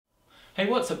Hey,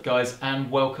 what's up guys,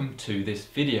 and welcome to this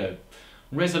video.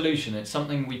 Resolution, it's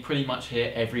something we pretty much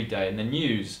hear every day in the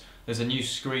news. There's a new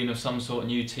screen of some sort, a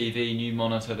new TV, new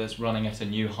monitor that's running at a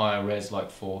new higher res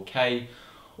like 4K,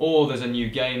 or there's a new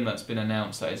game that's been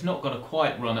announced that it's not going to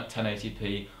quite run at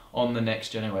 1080p on the next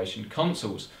generation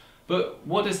consoles. But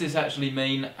what does this actually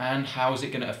mean, and how is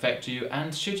it going to affect you,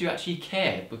 and should you actually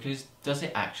care, because does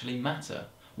it actually matter?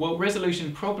 Well,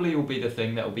 resolution probably will be the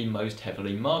thing that will be most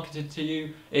heavily marketed to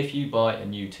you if you buy a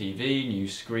new TV, new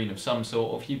screen of some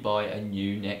sort, or if you buy a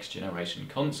new next generation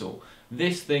console.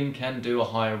 This thing can do a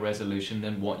higher resolution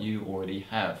than what you already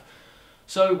have.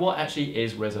 So what actually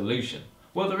is resolution?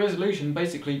 Well, the resolution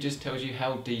basically just tells you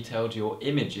how detailed your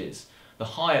image is. The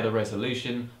higher the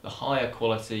resolution, the higher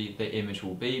quality the image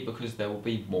will be because there will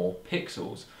be more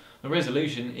pixels. The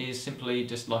resolution is simply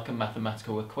just like a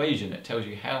mathematical equation. It tells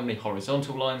you how many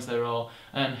horizontal lines there are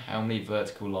and how many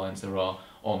vertical lines there are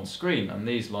on screen. And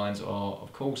these lines are,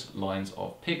 of course, lines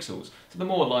of pixels. So the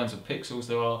more lines of pixels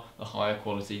there are, the higher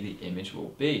quality the image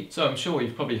will be. So I'm sure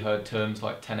you've probably heard terms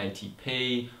like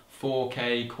 1080p,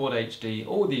 4K, Quad HD.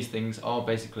 All these things are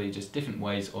basically just different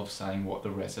ways of saying what the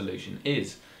resolution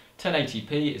is.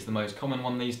 1080p is the most common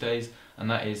one these days, and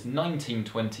that is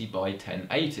 1920 by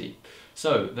 1080.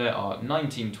 So there are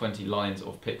 1920 lines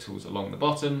of pixels along the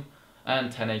bottom and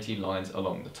 1080 lines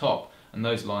along the top, and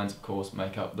those lines of course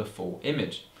make up the full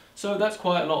image. So that's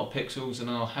quite a lot of pixels,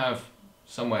 and I'll have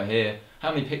somewhere here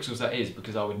how many pixels that is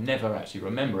because I would never actually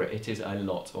remember it. It is a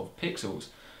lot of pixels.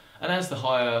 And as the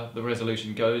higher the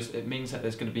resolution goes, it means that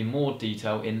there's going to be more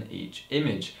detail in each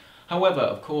image. However,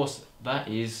 of course, that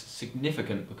is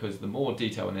significant because the more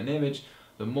detail in an image,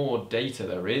 the more data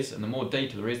there is, and the more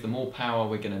data there is, the more power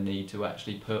we're going to need to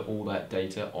actually put all that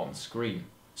data on screen.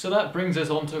 So that brings us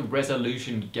on to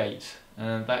resolution gate,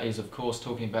 and that is of course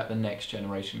talking about the next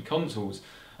generation consoles.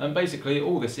 And basically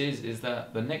all this is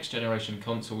that the next generation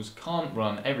consoles can't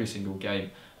run every single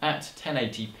game at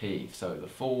 1080p, so the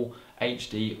full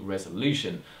HD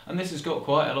resolution. And this has got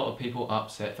quite a lot of people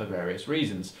upset for various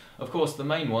reasons. Of course, the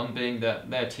main one being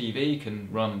that their TV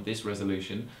can run this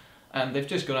resolution, and they've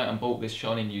just gone out and bought this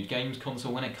shiny new games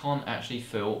console when it can't actually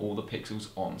fill all the pixels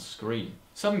on screen.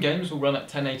 Some games will run at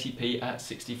 1080p at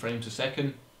 60 frames a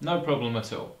second, no problem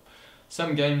at all.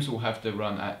 Some games will have to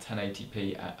run at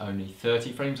 1080p at only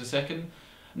 30 frames a second,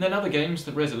 and then other games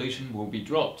the resolution will be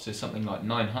dropped to something like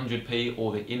 900p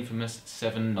or the infamous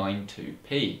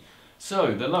 792p.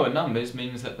 So the lower numbers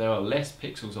means that there are less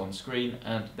pixels on screen,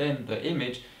 and then the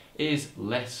image is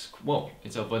less, well,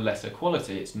 it's of a lesser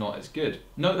quality, it's not as good.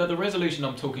 Note that the resolution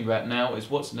I'm talking about now is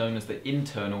what's known as the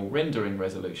internal rendering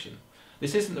resolution.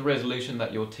 This isn't the resolution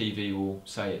that your TV will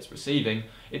say it's receiving,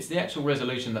 it's the actual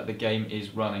resolution that the game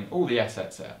is running all the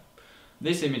assets at.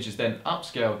 This image is then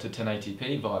upscaled to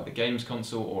 1080p via the games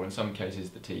console, or in some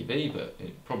cases the TV, but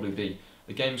it'd probably be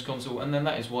the games console, and then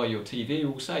that is why your TV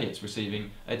will say it's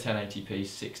receiving a 1080p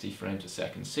 60 frames a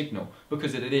second signal,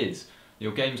 because it is.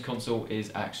 Your games console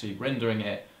is actually rendering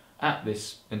it at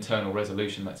this internal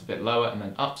resolution that's a bit lower and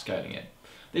then upscaling it.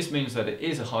 This means that it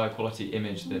is a higher quality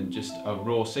image than just a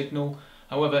raw signal.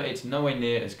 However, it's nowhere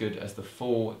near as good as the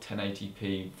full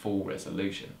 1080p full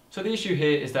resolution. So the issue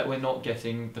here is that we're not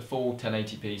getting the full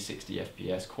 1080p 60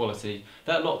 FPS quality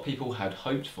that a lot of people had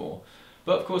hoped for.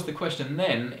 But of course the question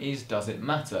then is, does it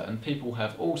matter? And people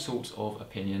have all sorts of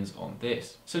opinions on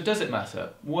this. So does it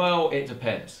matter? Well, it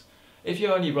depends. If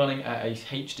you're only running at a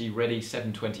HD ready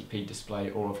 720p display,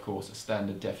 or of course a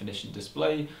standard definition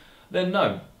display, then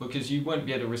no, because you won't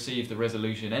be able to receive the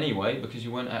resolution anyway, because you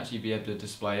won't actually be able to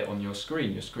display it on your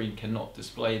screen. Your screen cannot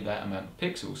display that amount of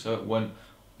pixels, so it won't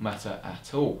matter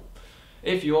at all.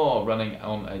 If you are running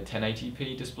on a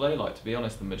 1080p display, like to be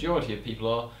honest the majority of people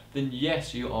are, then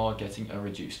yes, you are getting a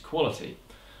reduced quality.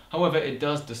 However, it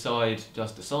does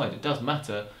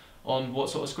matter on what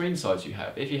sort of screen size you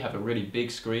have. If you have a really big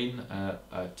screen, a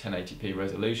 1080p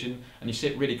resolution, and you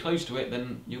sit really close to it,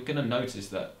 then you're going to notice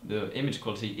that the image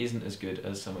quality isn't as good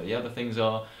as some of the other things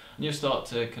are, and you'll start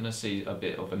to kind of see a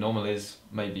bit of anomalies.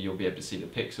 Maybe you'll be able to see the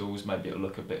pixels, maybe it'll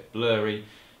look a bit blurry.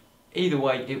 Either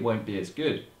way, it won't be as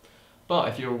good. But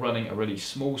if you're running a really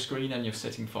small screen and you're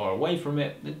sitting far away from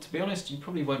it, then to be honest, you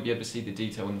probably won't be able to see the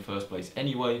detail in the first place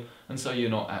anyway, and so you're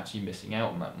not actually missing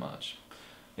out on that much.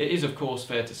 It is of course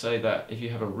fair to say that if you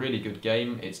have a really good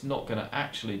game, it's not going to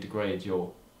actually degrade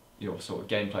your sort of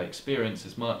gameplay experience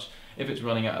as much if it's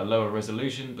running at a lower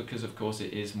resolution, because of course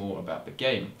it is more about the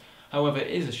game. However, it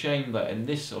is a shame that in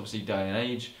this obviously day and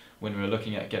age, when we're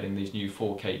looking at getting these new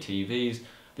 4K TVs,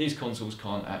 these consoles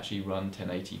can't actually run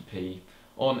 1080p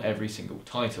on every single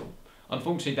title.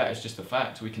 Unfortunately, that is just a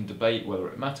fact. We can debate whether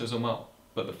it matters or not,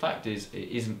 but the fact is it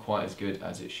isn't quite as good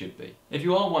as it should be. If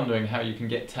you are wondering how you can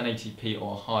get 1080p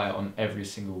or higher on every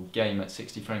single game at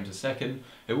 60 frames a second,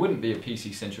 it wouldn't be a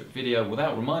PC centric video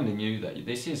without reminding you that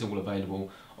this is all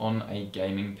available on a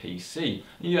gaming PC.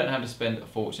 You don't have to spend a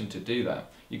fortune to do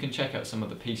that. You can check out some of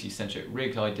the PC centric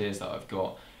rig ideas that I've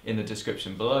got in the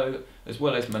description below, as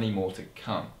well as many more to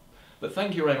come. But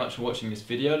thank you very much for watching this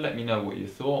video. Let me know what you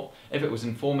thought. If it was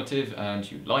informative and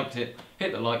you liked it,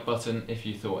 hit the like button. If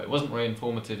you thought it wasn't very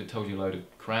informative, it told you a load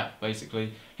of crap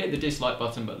basically, hit the dislike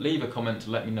button, but leave a comment to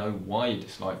let me know why you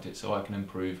disliked it so I can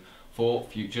improve for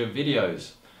future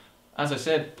videos. As I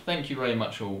said, thank you very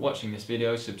much for watching this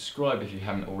video. Subscribe if you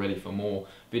haven't already for more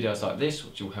videos like this,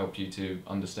 which will help you to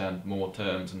understand more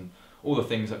terms and all the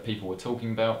things that people were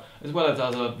talking about, as well as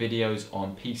other videos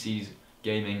on PCs,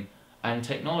 gaming and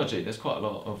technology. There's quite a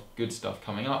lot of good stuff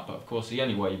coming up, but of course the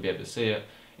only way you'll be able to see it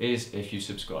is if you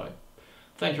subscribe.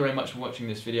 Thank you very much for watching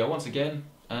this video once again,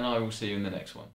 and I will see you in the next one.